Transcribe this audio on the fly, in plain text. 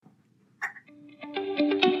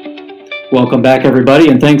Welcome back, everybody,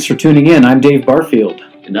 and thanks for tuning in. I'm Dave Barfield.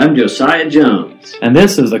 And I'm Josiah Jones. And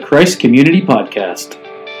this is the Christ Community Podcast.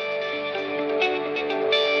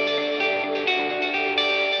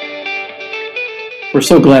 We're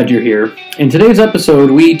so glad you're here. In today's episode,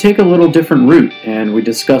 we take a little different route, and we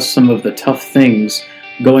discuss some of the tough things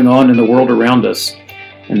going on in the world around us.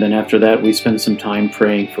 And then after that, we spend some time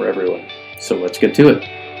praying for everyone. So let's get to it.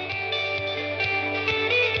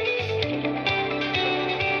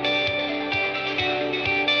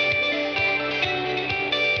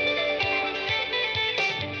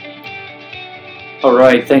 All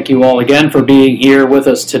right, thank you all again for being here with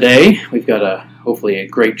us today. We've got hopefully a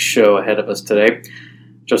great show ahead of us today.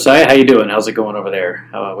 Josiah, how you doing? How's it going over there?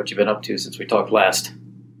 What you been up to since we talked last?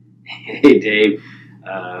 Hey, Dave.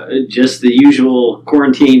 Just the usual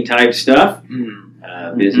quarantine type stuff.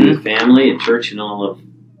 Busy with family and church and all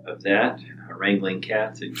of that. Wrangling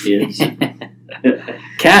cats and kids.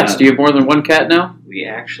 Cats? Do you have more than one cat now? We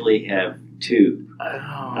actually have two.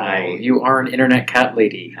 You are an internet cat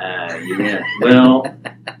lady. Yeah. Well,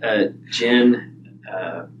 Jen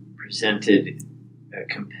presented a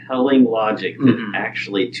compelling logic that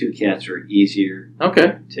actually two cats are easier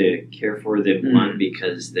to care for than one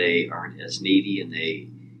because they aren't as needy and they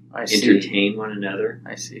entertain one another.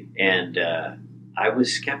 I see. And I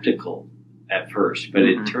was skeptical at first, but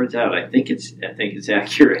it turns out I think it's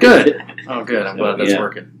accurate. Good. Oh, good. I'm glad that's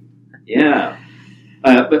working. Yeah.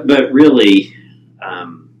 But really,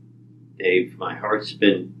 Dave, my heart's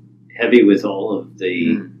been heavy with all of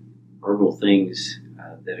the horrible things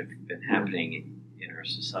that have been happening in our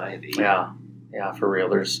society. Yeah, for real.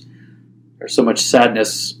 There's so much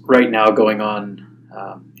sadness right now going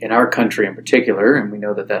on in our country in particular, and we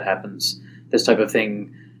know that happens. This type of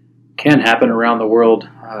thing can happen around the world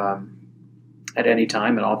at any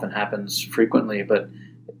time, and often happens frequently. But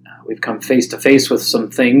we've come face to face with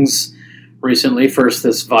some things recently. First,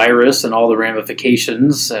 this virus and all the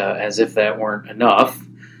ramifications, as if that weren't enough.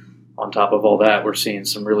 On top of all that, we're seeing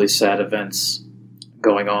some really sad events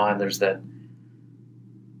going on. There's that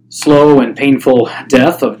slow and painful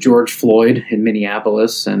death of George Floyd in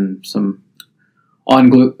Minneapolis, and some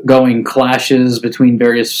ongoing clashes between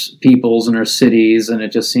various peoples in our cities, and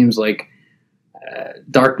it just seems like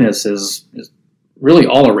darkness is really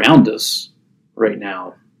all around us right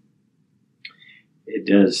now. It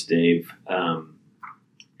does, Dave,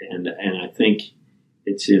 and I think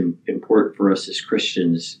it's important for us as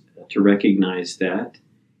Christians to recognize that,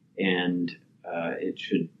 and it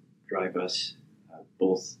should drive us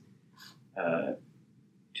both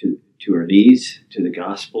to our knees, to the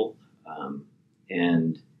gospel,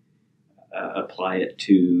 and apply it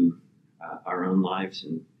to our own lives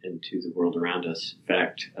and to the world around us. In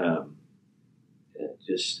fact,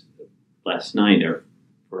 just last night,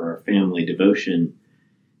 for our family devotion,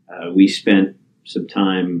 we spent some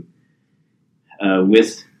time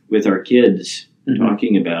with our kids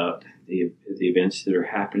talking about the events that are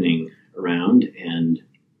happening around, and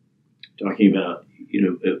talking about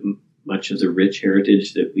much of the rich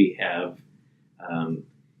heritage that we have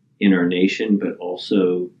in our nation, but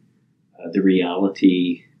also the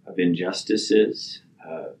reality of injustices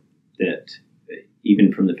that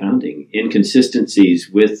even from the founding, inconsistencies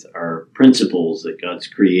with our principles that God's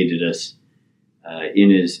created us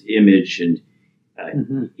in His image and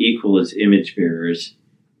equal as image bearers,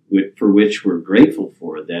 for which we're grateful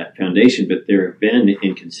for that foundation. But there have been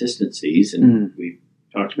inconsistencies, and we've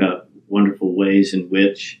talked about wonderful ways in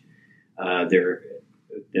which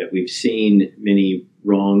that we've seen many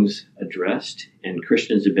wrongs addressed, and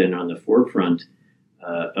Christians have been on the forefront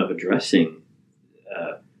of addressing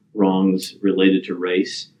wrongs related to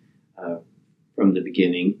race from the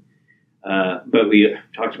beginning. But we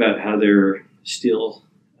talked about how there are still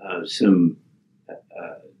some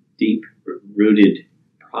deep-rooted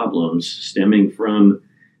problems stemming from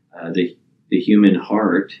the human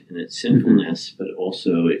heart and its sinfulness, but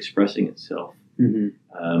also expressing itself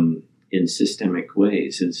in systemic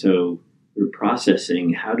ways. And so we're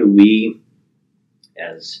processing, how do we,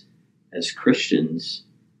 as Christians,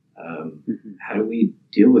 how do we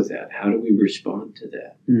deal with that? How do we respond to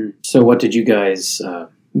that? So what did you guys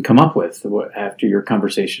come up with after your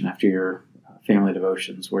conversation, after your family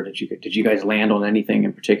devotions? Where did you guys land on anything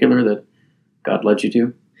in particular that God led you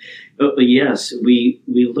to? Yes, we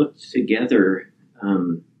looked together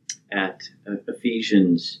at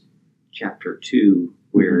Ephesians chapter 2,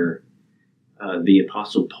 where the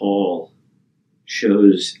Apostle Paul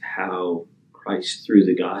shows how Christ, through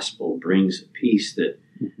the gospel, brings a peace that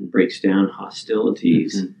breaks down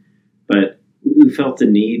hostilities. But we felt the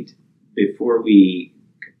need, before we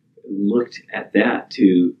looked at that,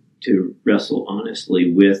 to wrestle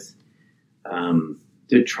honestly with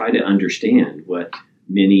to try to understand what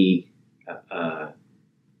many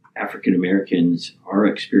African Americans are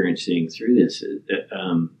experiencing through this.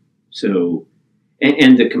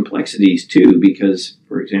 And the complexities too, because,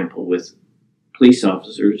 for example, with police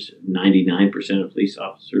officers, 99% of police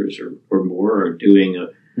officers or more are doing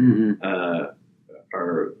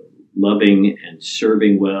are loving and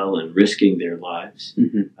serving well and risking their lives.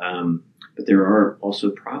 But there are also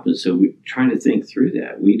problems. So we're trying to think through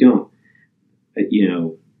that. We don't,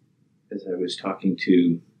 as I was talking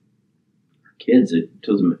to our kids, I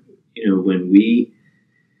told them,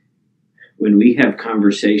 when we have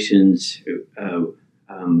conversations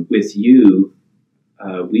with you,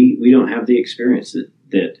 we don't have the experience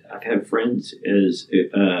that I've had friends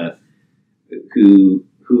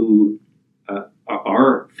who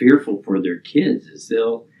are fearful for their kids, as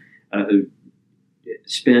they'll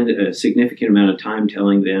spend a significant amount of time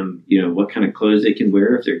telling them, what kind of clothes they can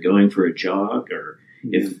wear if they're going for a jog, or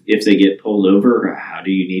if they get pulled over, how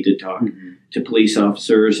do you need to talk to police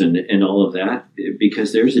officers and all of that,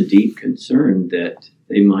 because there's a deep concern that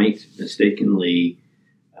they might mistakenly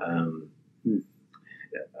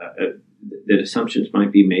that assumptions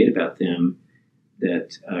might be made about them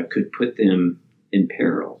that could put them in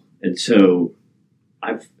peril. And so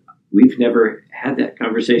we've never had that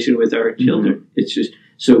conversation with our children. It's just,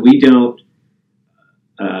 so we don't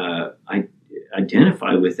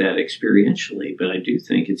identify with that experientially, but I do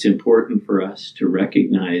think it's important for us to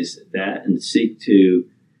recognize that and seek to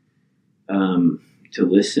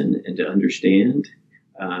listen and to understand,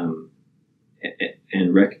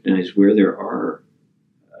 and recognize where there are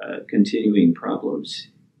continuing problems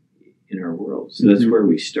in our world. So that's where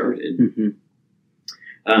we started.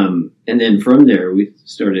 And then from there, we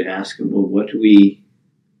started asking, well,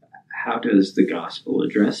 how does the gospel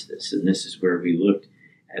address this? And this is where we looked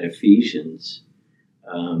at Ephesians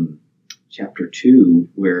chapter 2,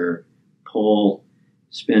 where Paul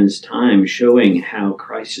spends time showing how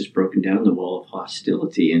Christ has broken down the wall of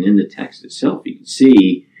hostility. And in the text itself, you can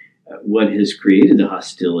see what has created the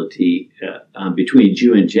hostility between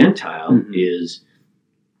Jew and Gentile is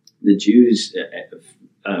the Jews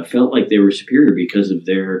felt like they were superior because of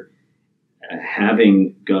their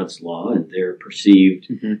having God's law and their perceived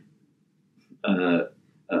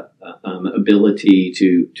ability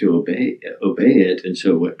to obey it. And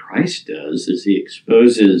so what Christ does is he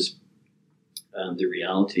exposes the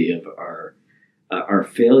reality of our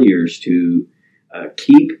failures to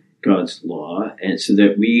keep God's law, and so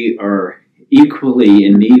that we are equally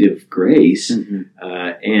in need of grace.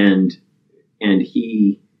 And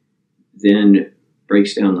he then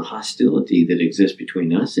breaks down the hostility that exists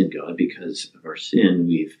between us and God because of our sin.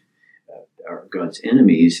 We are God's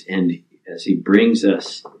enemies, and as he brings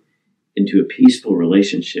us into a peaceful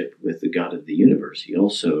relationship with the God of the universe, he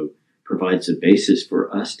also provides a basis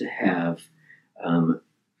for us to have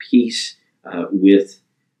peace with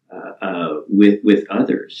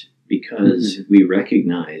others, because we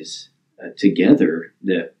recognize together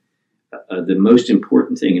that the most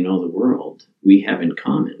important thing in all the world we have in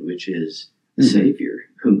common, which is the Savior,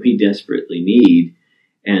 whom we desperately need.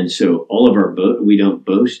 And so all of we don't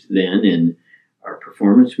boast then in our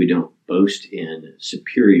performance. We don't boast in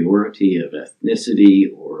superiority of ethnicity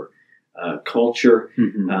or culture.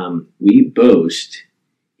 We boast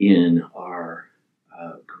in our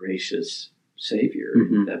gracious Savior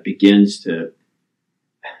that begins to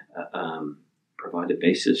provide a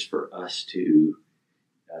basis for us to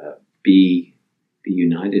be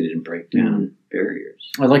united and break down barriers.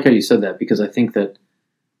 I like how you said that, because I think that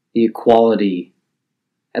the equality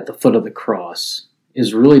at the foot of the cross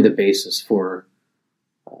is really the basis for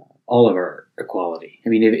all of our equality. I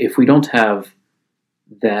mean, if we don't have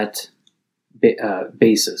that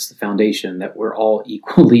basis, the foundation that we're all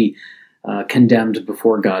equally condemned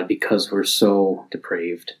before God because we're so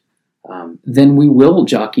depraved, then we will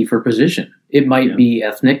jockey for position. It might be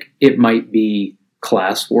ethnic, it might be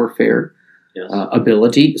class warfare,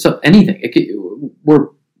 ability, so anything. We're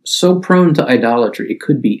so prone to idolatry, it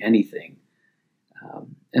could be anything.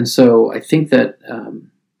 And so I think that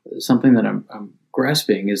something that I'm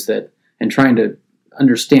grasping is that, and trying to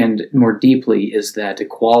understand more deeply, is that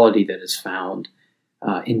equality that is found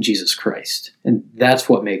in Jesus Christ. And that's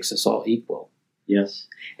what makes us all equal. Yes.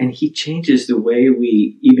 And he changes the way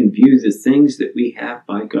we even view the things that we have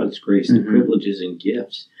by God's grace, the privileges and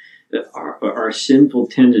gifts. Our sinful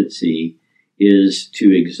tendency is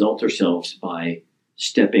to exalt ourselves by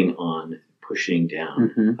stepping on, pushing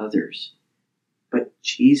down others. But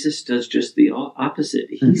Jesus does just the opposite.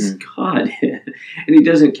 He's God, and he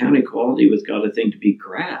doesn't count equality with God a thing to be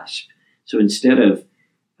grasped. So instead of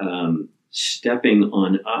stepping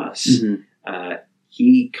on us,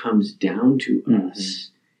 he comes down to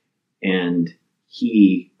us, and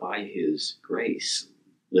he, by his grace,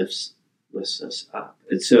 lifts us up.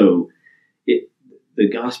 And so the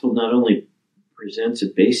gospel not only presents a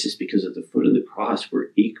basis because at the foot of the cross we're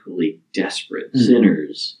equally desperate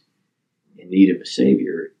sinners in need of a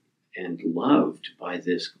Savior and loved by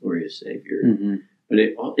this glorious Savior, but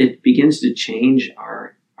it begins to change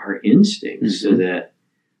our instincts so that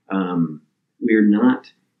we're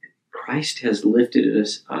not. Christ has lifted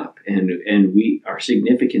us up, and our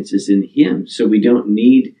significance is in Him. So we don't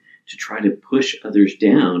need to try to push others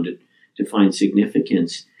down to find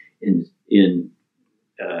significance in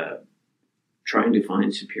trying to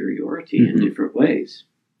find superiority in different ways.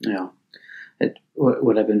 Yeah.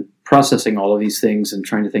 What I've been processing all of these things and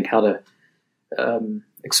trying to think how to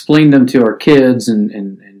explain them to our kids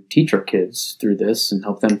and teach our kids through this and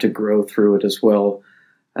help them to grow through it as well.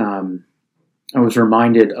 I was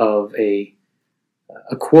reminded of a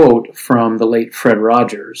quote from the late Fred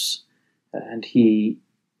Rogers, and he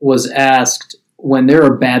was asked, when there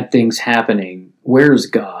are bad things happening, where's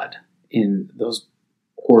God in those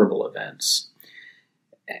horrible events?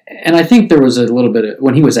 And I think there was a little bit of,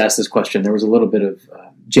 when he was asked this question, there was a little bit of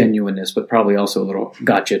genuineness, but probably also a little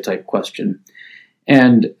gotcha type question.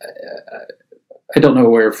 And I don't know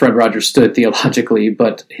where Fred Rogers stood theologically,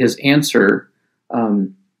 but his answer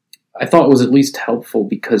I thought was at least helpful,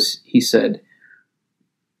 because he said,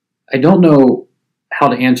 I don't know how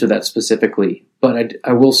to answer that specifically, but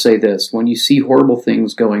I will say this: when you see horrible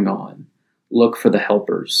things going on, look for the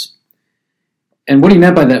helpers. And what he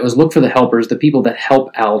meant by that was look for the helpers, the people that help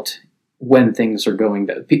out when things are going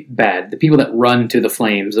bad, the people that run to the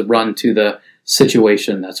flames, that run to the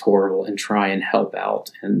situation that's horrible and try and help out.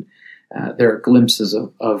 And there are glimpses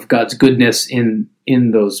of God's goodness in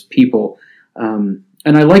those people.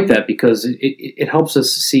 And I like that, because it helps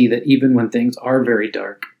us see that even when things are very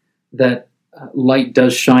dark, that light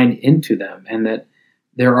does shine into them, and that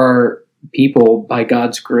there are people, by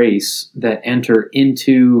God's grace, that enter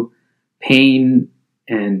into pain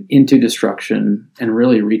and into destruction and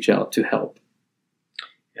really reach out to help.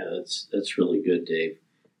 Yeah, that's really good, Dave.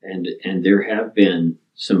 And there have been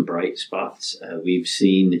some bright spots. We've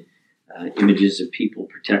seen images of people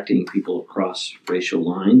protecting people across racial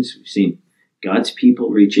lines. We've seen God's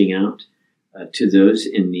people reaching out to those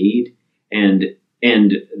in need, and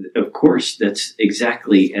of course that's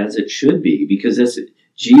exactly as it should be, because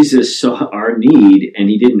Jesus saw our need, and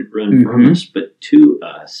He didn't run from us, but to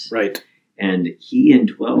us. Right. And He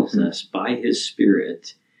indwells us by His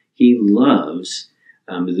Spirit. He loves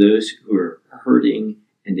those who are hurting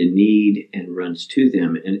and in need, and runs to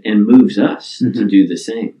them and moves us to do the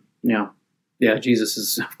same. Yeah. Jesus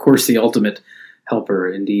is, of course, the ultimate helper,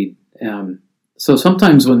 indeed. So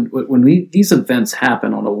sometimes when these events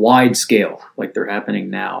happen on a wide scale, like they're happening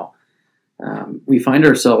now, we find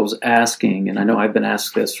ourselves asking, and I know I've been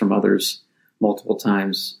asked this from others multiple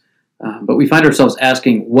times, but we find ourselves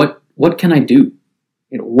asking, what can I do?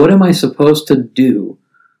 What am I supposed to do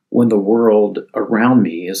when the world around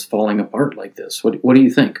me is falling apart like this? What do you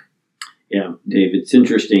think? Yeah, Dave, it's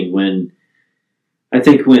interesting when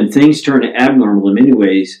things turn abnormal in many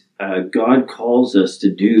ways, God calls us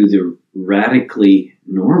to do the radically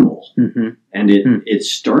normal. And it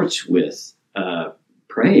starts with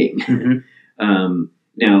praying.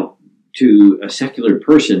 Now, to a secular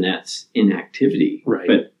person, that's inactivity.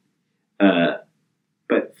 Right.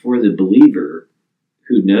 But for the believer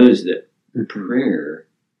who knows that prayer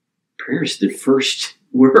is the first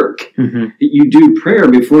work. You do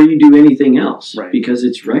prayer before you do anything else. Right. Because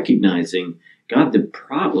it's recognizing, God, the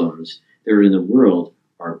problems that are in the world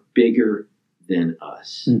are bigger than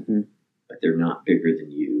us, but they're not bigger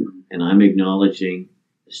than you. And I'm acknowledging,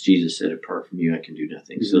 as Jesus said, apart from you, I can do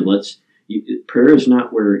nothing. So prayer is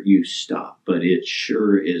not where you stop, but it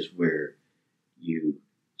sure is where you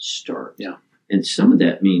start. Yeah. And some of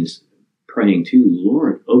that means praying too,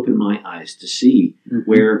 Lord, open my eyes to see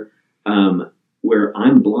where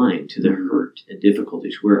I'm blind to the hurt and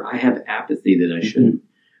difficulties, where I have apathy that I shouldn't,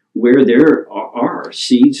 where there are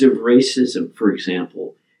seeds of racism, for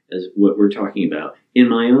example, as what we're talking about, in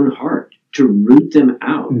my own heart, to root them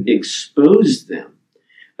out, expose them.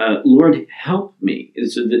 Lord, help me.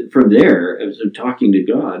 So that from there, as I'm talking to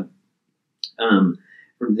God,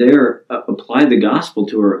 from there, apply the gospel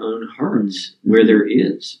to our own hearts, where there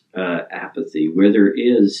is apathy, where there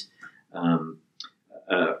is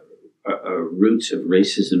roots of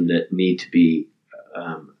racism that need to be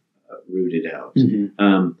rooted out.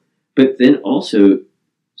 But then also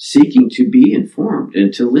seeking to be informed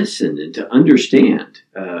and to listen and to understand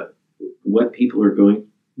what people are going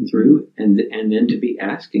through, and then to be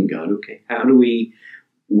asking God, okay,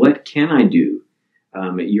 what can I do?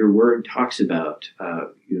 Your word talks about,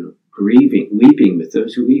 grieving, weeping with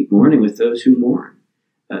those who weep, mourning with those who mourn,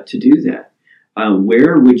 to do that.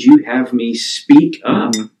 Where would you have me speak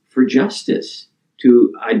up for justice,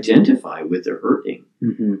 to identify with the hurting,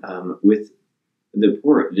 with the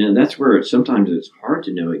poor? Now, that's where sometimes it's hard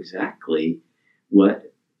to know exactly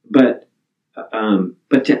what, but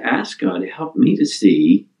to ask God to help me to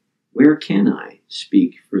see, where can I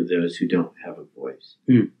speak for those who don't have a voice?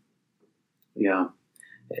 Yeah.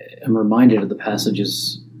 I'm reminded of the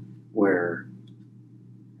passages where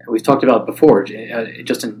we've talked about before,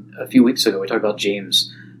 just a few weeks ago, we talked about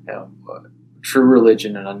James. True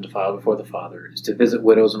religion and undefiled before the Father is to visit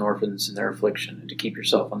widows and orphans in their affliction and to keep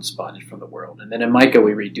yourself unspotted from the world. And then in Micah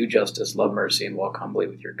we read, do justice, love mercy, and walk humbly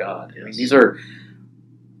with your God. Yes. I mean, these are,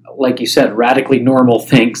 like you said, radically normal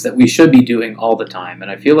things that we should be doing all the time.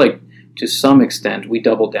 And I feel like to some extent we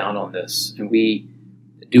double down on this and we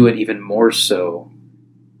do it even more so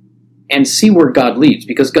and see where God leads,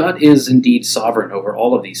 because God is indeed sovereign over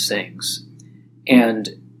all of these things. And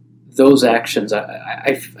those actions,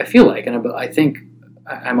 I feel like, and I think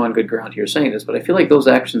I'm on good ground here saying this, but I feel like those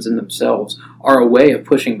actions in themselves are a way of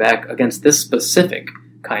pushing back against this specific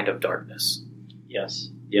kind of darkness. Yes.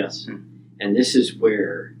 And this is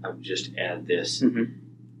where, I'll just add this,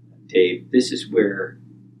 Dave, this is where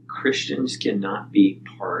Christians cannot be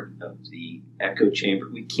part of the echo chamber.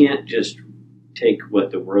 We can't just take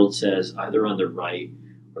what the world says, either on the right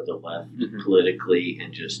or the left, politically,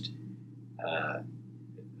 and just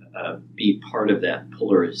be part of that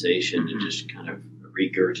polarization and just kind of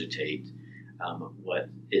regurgitate what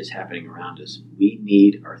is happening around us. We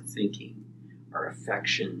need our thinking, our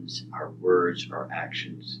affections, our words, our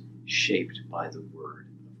actions shaped by the Word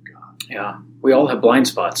of God. Yeah, we all have blind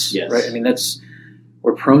spots, right? I mean,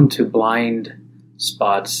 we're prone to blind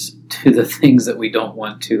spots to the things that we don't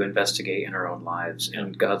want to investigate in our own lives,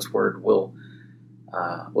 and God's Word will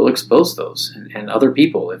expose those, and other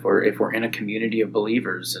people, if we're in a community of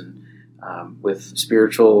believers and with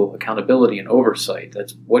spiritual accountability and oversight.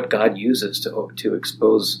 That's what God uses to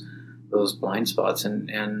expose those blind spots,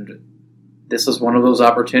 and this is one of those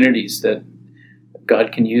opportunities that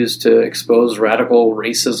God can use to expose radical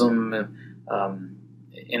racism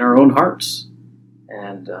in our own hearts.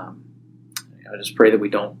 And I just pray that we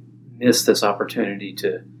don't miss this opportunity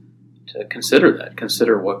to consider that.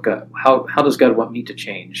 Consider what God, how does God want me to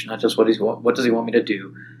change? Not just what does He want me to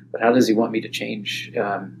do, but how does He want me to change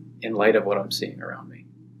in light of what I'm seeing around me?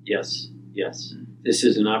 Yes. This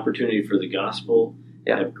is an opportunity for the gospel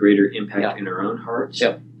to have greater impact in our own hearts.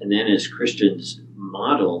 And then as Christians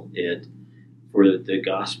model it for the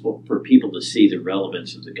gospel, for people to see the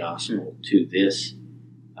relevance of the gospel to this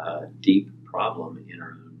deep problem in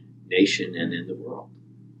our own nation and in the world.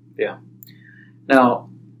 Yeah. Now,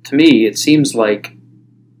 to me, it seems like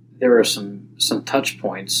there are some touch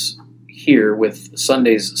points here with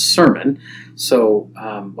Sunday's sermon. So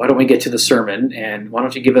why don't we get to the sermon, and why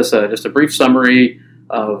don't you give us just a brief summary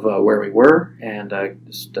of where we were, and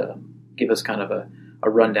just give us kind of a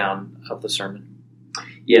rundown of the sermon.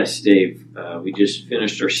 Yes, Dave. We just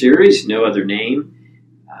finished our series, No Other Name,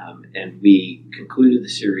 and we concluded the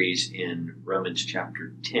series in Romans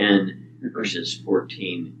chapter 10, verses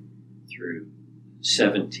 14 through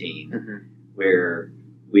 17, where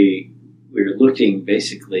we're looking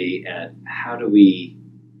basically at how do we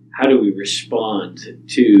respond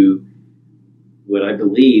to what I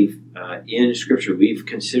believe in Scripture we've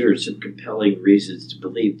considered some compelling reasons to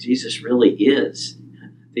believe Jesus really is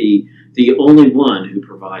the only one who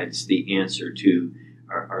provides the answer to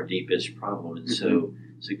our deepest problem. And so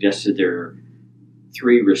suggested there are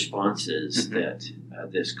three responses that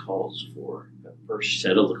this calls for. First,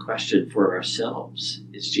 settle the question for ourselves.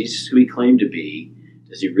 Is Jesus who He claimed to be?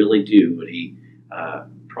 Does He really do what He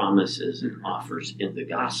promises and offers in the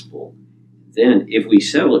gospel? Then, if we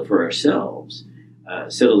settle it for ourselves,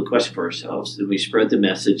 settle the question for ourselves, then we spread the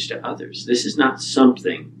message to others. This is not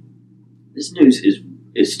something, this news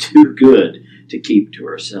is too good to keep to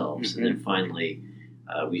ourselves. And then finally,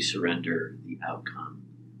 we surrender the outcome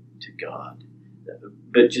to God.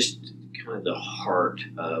 But just kind of the heart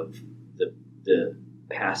of the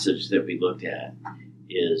passage that we looked at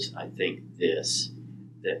is, I think,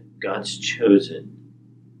 that God's chosen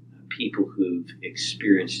people who've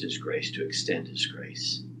experienced His grace to extend His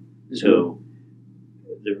grace. So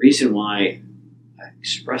the reason why I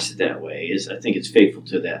express it that way is I think it's faithful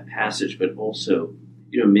to that passage, but also,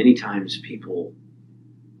 many times people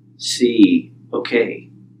see,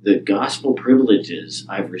 okay, the gospel privileges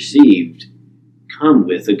I've received come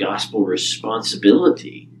with a gospel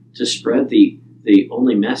responsibility to spread the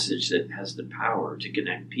only message that has the power to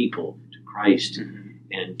connect people to Christ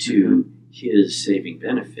and to his saving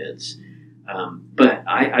benefits. But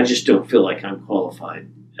I just don't feel like I'm qualified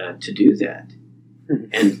to do that.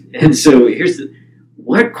 And so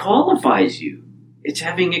what qualifies you? It's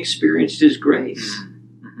having experienced his grace.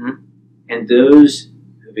 And those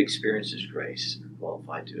who've experienced his grace are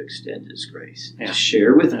qualified to extend his grace, to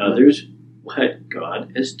share with others what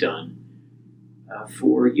God has done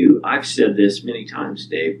for you. I've said this many times,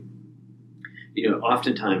 Dave.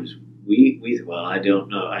 Oftentimes well, I don't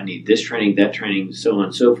know, I need this training, that training, so on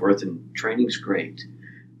and so forth, and training's great.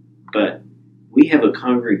 But we have a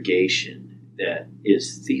congregation that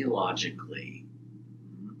is theologically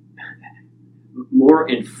more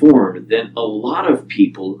informed than a lot of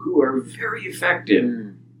people who are very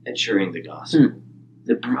effective at sharing the gospel.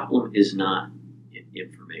 The problem is not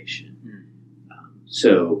information.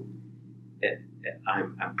 So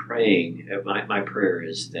I'm praying, my prayer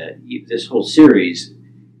is that this whole series,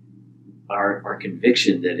 our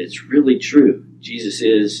conviction that it's really true. Jesus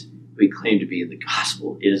is, we claim to be in the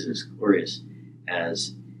gospel, is as glorious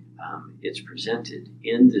as it's presented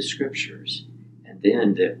in the scriptures. And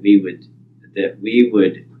then that we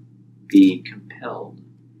would be compelled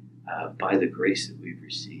by the grace that we've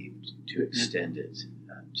received to extend it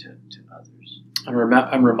to others.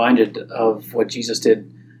 I'm reminded of what Jesus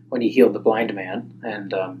did when he healed the blind man,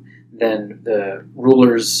 and then the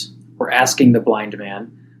rulers were asking the blind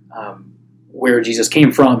man where Jesus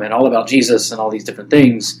came from and all about Jesus and all these different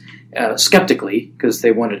things, skeptically, because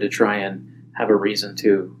they wanted to try and have a reason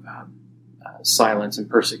to silence and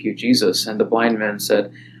persecute Jesus. And the blind man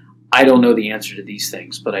said, I don't know the answer to these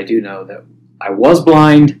things, but I do know that I was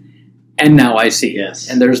blind and now I see. Yes.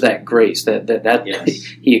 And there's that grace that yes.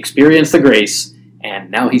 He experienced the grace,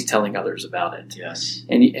 and now he's telling others about it. Yes.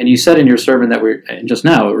 And you said in your sermon that we're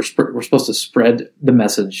supposed to spread the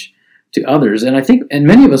message to others, and I think, and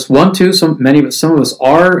many of us want to. Some of us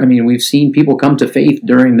are. I mean, we've seen people come to faith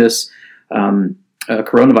during this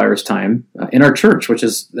coronavirus time in our church,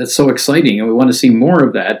 that's so exciting, and we want to see more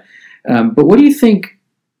of that. But what do you think?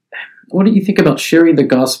 What do you think about sharing the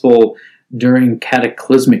gospel during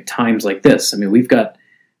cataclysmic times like this? I mean, we've got,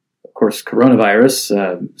 of course,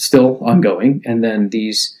 coronavirus still ongoing, and then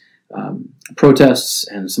these protests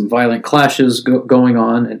and some violent clashes going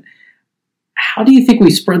on. And how do you think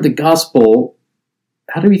we spread the gospel?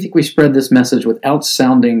 How do you think we spread this message without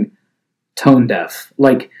sounding tone deaf?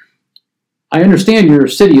 Like, I understand your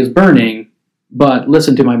city is burning, but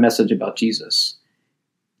listen to my message about Jesus.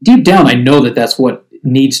 Deep down, I know that that's what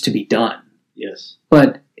needs to be done. Yes.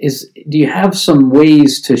 But do you have some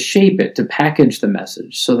ways to shape it, to package the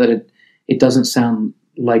message so that it doesn't sound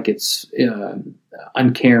like it's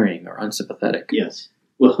uncaring or unsympathetic? Yes.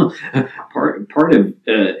 Well, part of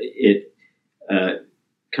it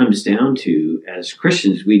comes down to, as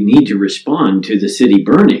Christians, we need to respond to the city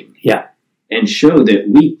burning. Yeah. And show that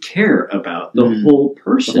we care about the whole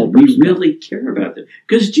person. We really care about them.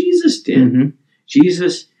 Because Jesus did. Mm-hmm.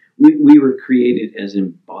 Jesus, we were created as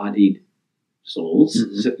embodied souls.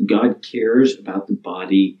 So God cares about the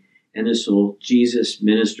body and the soul. Jesus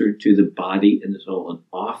ministered to the body and the soul, and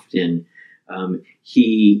often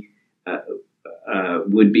he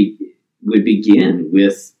would begin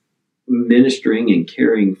with ministering and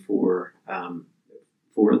caring for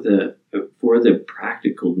the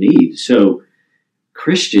practical needs. So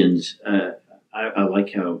Christians, I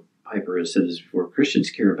like how Piper has said this before,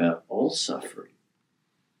 Christians care about all suffering,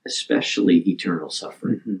 especially eternal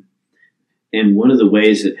suffering. Mm-hmm. And one of the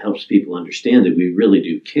ways that helps people understand that we really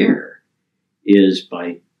do care is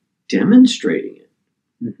by demonstrating it.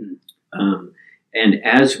 Mm-hmm. And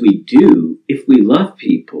as we do, if we love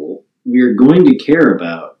people, we're going to care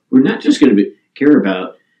about, we're not just going to care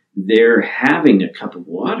about their having a cup of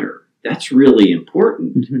water. That's really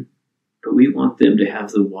important. Mm-hmm. But we want them to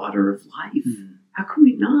have the water of life. Mm-hmm. How could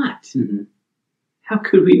we not? Mm-hmm. How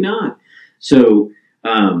could we not? So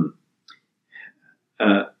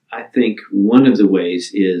I think one of the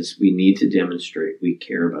ways is we need to demonstrate we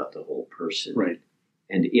care about the whole person. Right.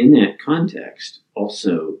 And in that context,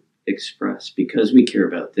 also express, because we care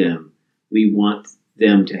about them, we want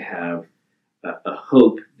them to have a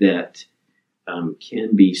hope that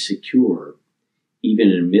can be secure, even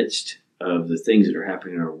in the midst of the things that are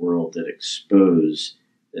happening in our world that expose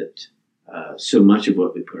that so much of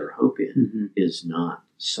what we put our hope in is not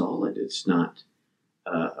solid. It's not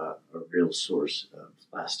a real source of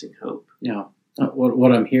lasting hope. Yeah.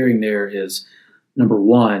 What I'm hearing there is, number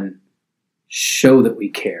one, show that we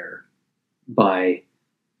care by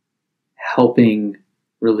helping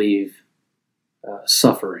relieve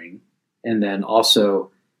suffering, and then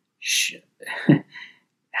also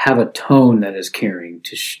have a tone that is caring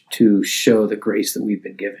to show the grace that we've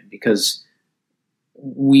been given, because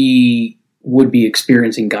we would be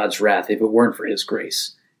experiencing God's wrath if it weren't for his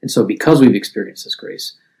grace. And so because we've experienced his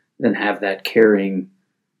grace, then have that caring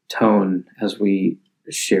tone as we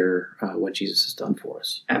share what Jesus has done for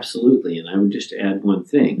us. Absolutely. And I would just add one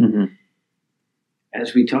thing. Mm-hmm.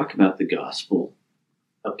 As we talk about the gospel,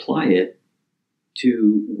 apply it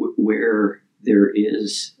to where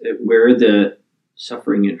the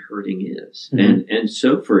suffering and hurting is. Mm-hmm. And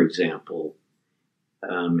so, for example,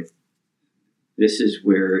 this is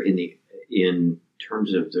where in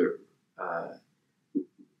terms of the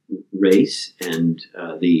race and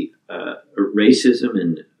the racism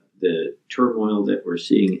and the turmoil that we're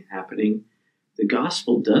seeing happening, the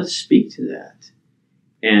gospel does speak to that.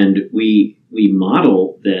 And we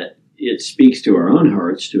model that it speaks to our own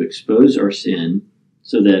hearts to expose our sin,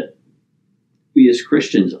 so that we as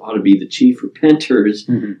Christians ought to be the chief repenters.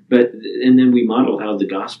 Mm-hmm. And then we model how the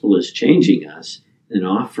gospel is changing us and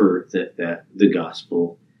offer the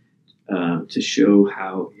gospel to show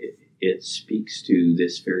how it speaks to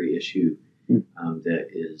this very issue that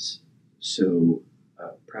is so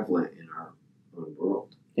prevalent in our own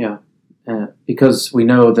world. Yeah, because we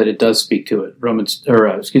know that it does speak to it.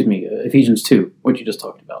 Ephesians 2, what you just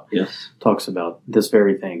talked about, yes, talks about this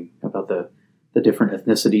very thing, about the different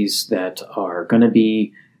ethnicities that are going to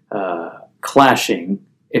be clashing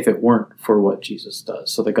if it weren't for what Jesus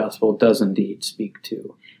does. So the gospel does indeed speak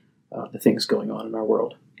to the things going on in our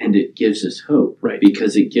world. And it gives us hope, right?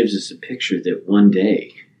 Because it gives us a picture that one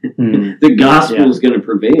day the gospel is going to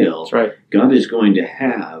prevail. That's right. God is going to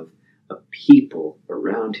have a people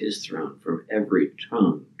around his throne from every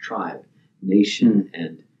tongue, tribe, nation,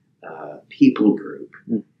 and people group,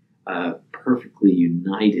 perfectly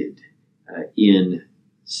united in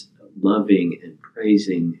loving and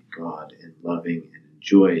praising God and loving and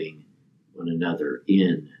enjoying one another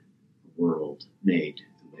in a world made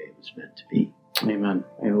the way it was meant to be. Amen.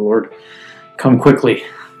 May the Lord come quickly.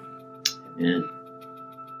 Amen.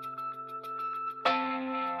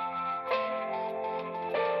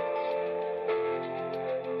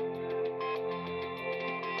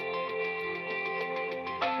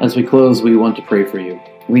 As we close, we want to pray for you.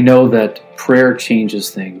 We know that prayer changes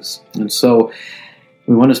things, and so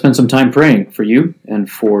we want to spend some time praying for you and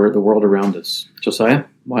for the world around us. Josiah,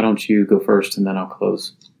 why don't you go first, and then I'll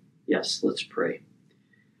close. Yes, let's pray.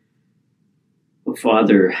 Well,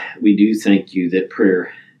 Father, we do thank you that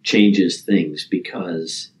prayer changes things,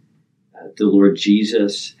 because the Lord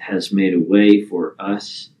Jesus has made a way for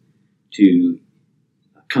us to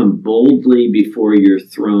come boldly before your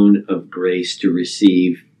throne of grace to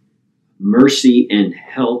receive mercy and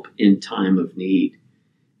help in time of need.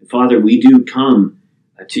 And Father, we do come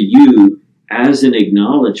to you as an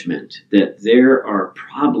acknowledgement that there are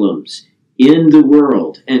problems in the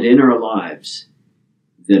world and in our lives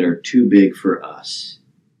that are too big for us.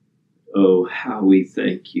 Oh, how we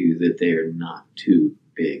thank you that they are not too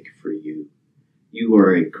big for you. You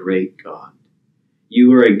are a great God.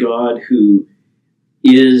 You are a God who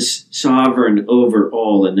is sovereign over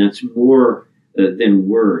all, and that's more than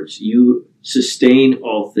words. You sustain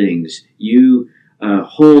all things. You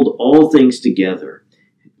hold all things together.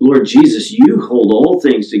 Lord Jesus, you hold all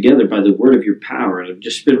things together by the word of your power. And I've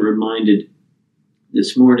just been reminded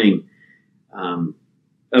this morning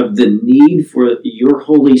of the need for your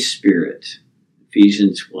Holy Spirit,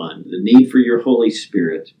 Ephesians 1, the need for your Holy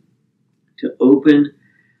Spirit to open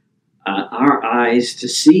our eyes to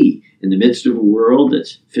see in the midst of a world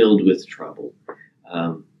that's filled with trouble.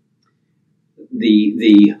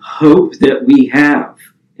 The hope that we have,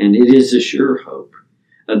 and it is a sure hope,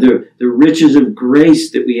 the riches of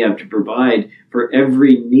grace that we have to provide for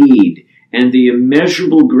every need, and the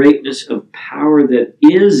immeasurable greatness of power that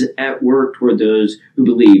is at work toward those who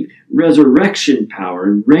believe, resurrection power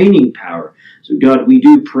and reigning power. So God, we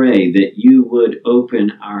do pray that you would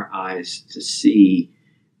open our eyes to see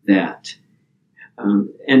that.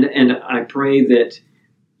 And I pray that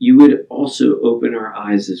you would also open our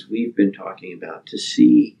eyes, as we've been talking about, to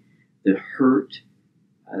see the hurt,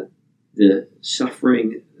 the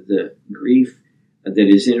suffering, the grief that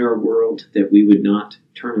is in our world, that we would not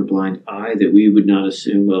turn a blind eye, that we would not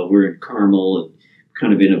assume, well, we're in Carmel and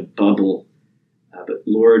kind of in a bubble. But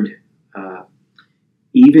Lord,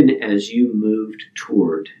 even as you moved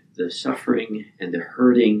toward the suffering and the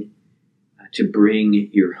hurting to bring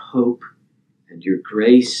your hope and your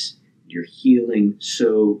grace, your healing,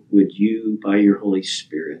 so would you, by your Holy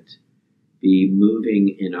Spirit, be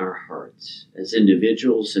moving in our hearts as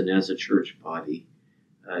individuals and as a church body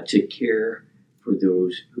to care for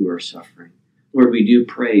those who are suffering. Lord, we do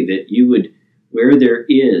pray that you would, where there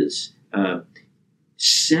is a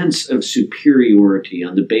sense of superiority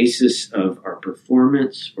on the basis of our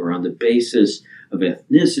performance or on the basis of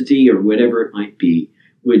ethnicity or whatever it might be,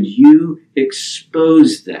 would you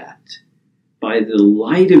expose that by the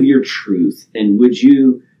light of your truth, and would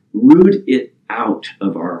you root it out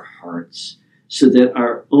of our hearts so that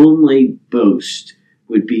our only boast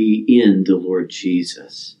would be in the Lord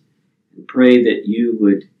Jesus. And pray that you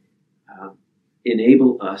would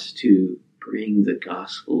enable us to bring the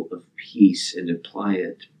gospel of peace and apply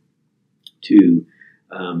it to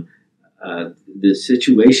the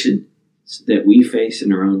situations that we face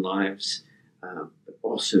in our own lives, but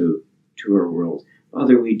also to our world.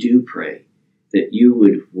 Father, we do pray that you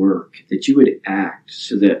would work, that you would act,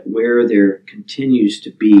 so that where there continues to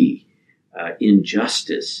be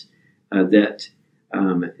injustice, that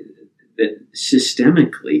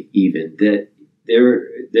systemically even, that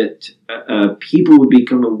people would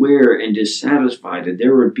become aware and dissatisfied, and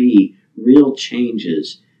there would be real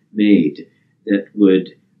changes made that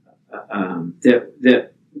would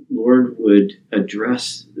that Lord would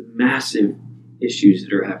address the massive issues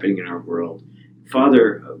that are happening in our world.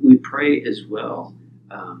 Father, we pray as well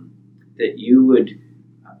that you would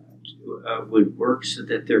work so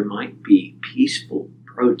that there might be peaceful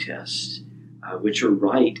protests, which are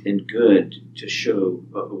right and good to show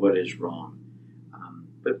what is wrong.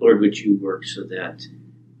 But Lord, would you work so that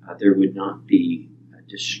there would not be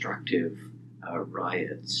destructive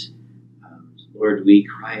riots. Lord, we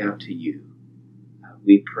cry out to you.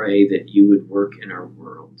 We pray that you would work in our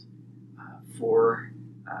world for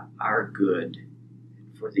our good,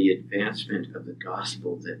 for the advancement of the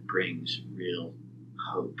gospel that brings real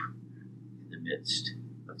hope in the midst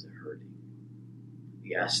of the hurting.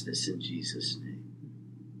 We ask this in Jesus' name.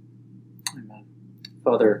 Amen.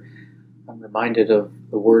 Father, I'm reminded of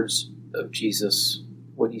the words of Jesus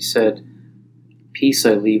when he said, "Peace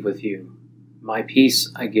I leave with you, my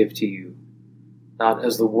peace I give to you. Not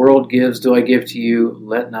as the world gives do I give to you.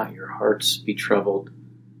 Let not your hearts be troubled,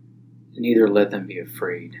 neither let them be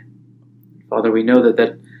afraid." Father, we know that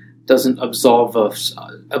that doesn't absolve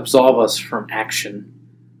us from action,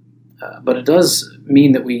 but it does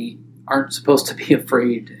mean that we aren't supposed to be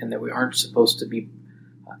afraid and that we aren't supposed to be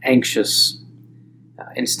anxious.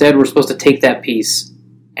 Instead, we're supposed to take that peace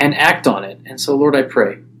and act on it. And so, Lord, I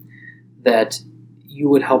pray that you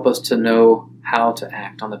would help us to know how to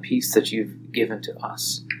act on the peace that you've given to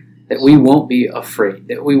us, that we won't be afraid,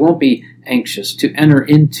 that we won't be anxious to enter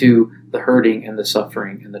into the hurting and the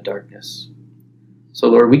suffering and the darkness. So,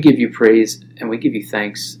 Lord, we give you praise and we give you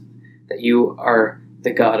thanks that you are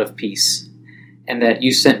the God of peace and that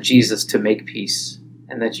you sent Jesus to make peace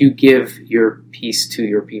and that you give your peace to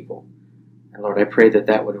your people. And Lord, I pray that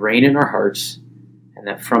that would reign in our hearts and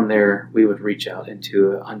that from there we would reach out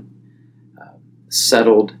into an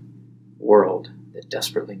unsettled world that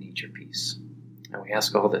desperately needs your peace. And we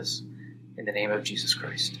ask all this in the name of Jesus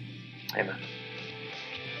Christ. Amen.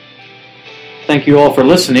 Thank you all for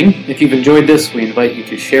listening. If you've enjoyed this, we invite you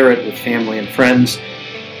to share it with family and friends.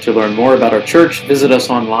 To learn more about our church, visit us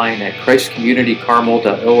online at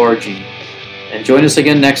christcommunitycarmel.org and join us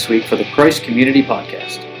again next week for the Christ Community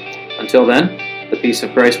Podcast. Until then, the peace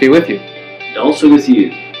of Christ be with you. And also with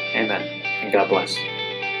you. Amen. And God bless.